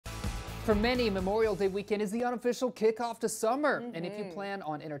For many, Memorial Day weekend is the unofficial kickoff to summer. And if you plan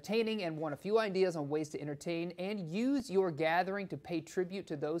on entertaining and want a few ideas on ways to entertain and use your gathering to pay tribute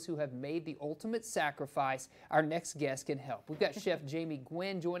to those who have made the ultimate sacrifice, our next guest can help. We've got Chef Jamie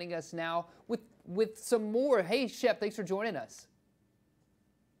Gwynn joining us now with some more. Hey, Chef, thanks for joining us.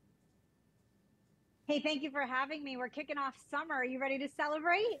 Hey, thank you for having me. We're kicking off summer. Are you ready to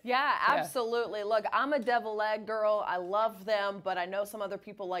celebrate? Yeah, absolutely. Yeah. Look, I'm a deviled egg girl. I love them, but I know some other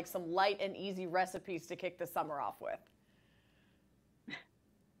people like some light and easy recipes to kick the summer off with.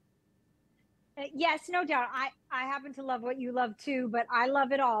 Yes, no doubt. I happen to love what you love too, but I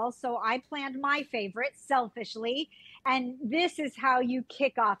love it all. So I planned my favorite selfishly, and this is how you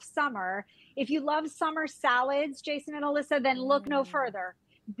kick off summer. If you love summer salads, Jason and Alyssa, then look no further.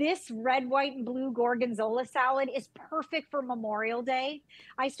 This red, white, and blue gorgonzola salad is perfect for Memorial Day.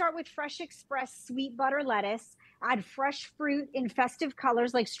 I start with Fresh Express sweet butter lettuce, add fresh fruit in festive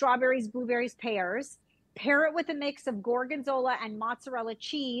colors like strawberries, blueberries, pears, pair it with a mix of gorgonzola and mozzarella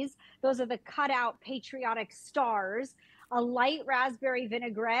cheese. Those are the cutout patriotic stars, a light raspberry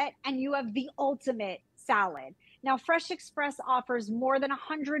vinaigrette, and you have the ultimate salad. Now, Fresh Express offers more than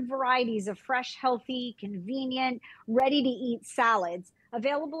 100 varieties of fresh, healthy, convenient, ready-to-eat salads,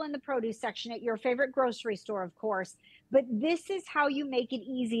 available in the produce section at your favorite grocery store, of course. But this is how you make it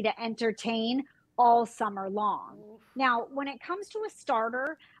easy to entertain all summer long. Now, when it comes to a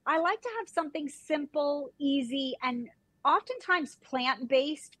starter, I like to have something simple, easy, and oftentimes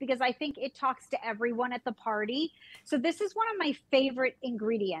plant-based because I think it talks to everyone at the party. So this is one of my favorite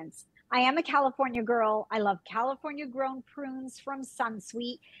ingredients. I am a California girl. I love California grown prunes from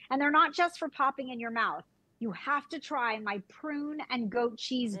Sunsweet, and they're not just for popping in your mouth. You have to try my prune and goat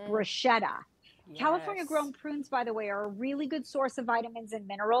cheese bruschetta. Yes. California grown prunes, by the way, are a really good source of vitamins and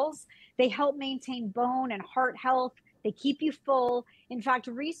minerals. They help maintain bone and heart health. They keep you full. In fact,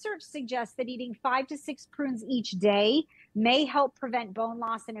 research suggests that eating 5 to 6 prunes each day may help prevent bone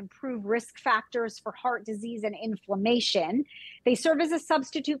loss and improve risk factors for heart disease and inflammation. They serve as a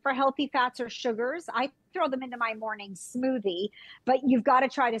substitute for healthy fats or sugars. I throw them into my morning smoothie, but you've got to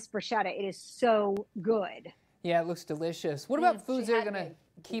try this bruschetta. It is so good. Yeah, it looks delicious. What about foods that are going to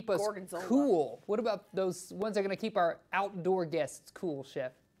keep us cool? What about those ones that are going to keep our outdoor guests cool,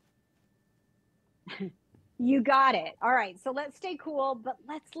 Chef? You got it. All right, so let's stay cool, but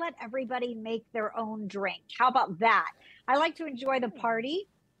let's let everybody make their own drink. How about that? I like to enjoy the party,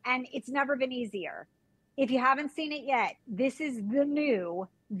 and it's never been easier. If you haven't seen it yet, this is the new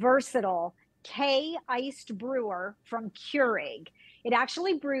versatile K-iced brewer from Keurig. It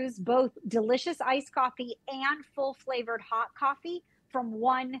actually brews both delicious iced coffee and full flavored hot coffee from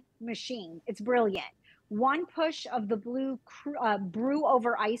one machine. It's brilliant. One push of the blue brew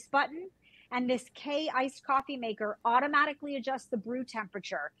over ice button, and this K iced coffee maker automatically adjusts the brew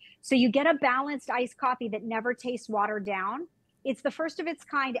temperature. So you get a balanced iced coffee that never tastes watered down. It's the first of its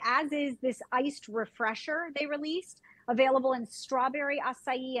kind, as is this iced refresher they released, available in strawberry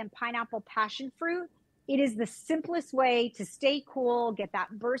acai and pineapple passion fruit. It is the simplest way to stay cool, get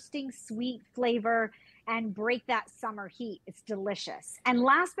that bursting sweet flavor, and break that summer heat. It's delicious. And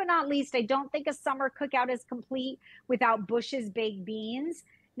last but not least, I don't think a summer cookout is complete without Bush's baked beans.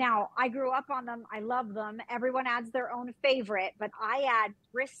 Now, I grew up on them. I love them. Everyone adds their own favorite, but I add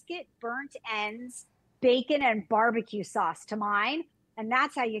brisket, burnt ends, bacon, and barbecue sauce to mine. And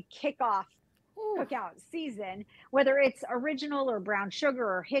that's how you kick off cookout season. Whether it's original or brown sugar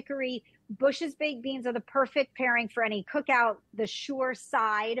or hickory, Bush's baked beans are the perfect pairing for any cookout, the sure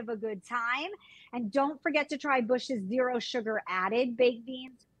side of a good time. And don't forget to try Bush's zero sugar added baked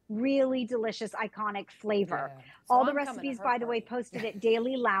beans. Really delicious, iconic flavor. Yeah. So all the recipes, by the way, posted at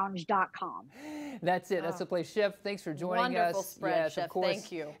dailylounge.com. That's it. That's the place. Chef, thanks for joining us. Wonderful spread, yes, Chef. Of course.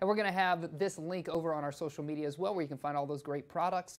 Thank you. And we're going to have this link over on our social media as well, where you can find all those great products.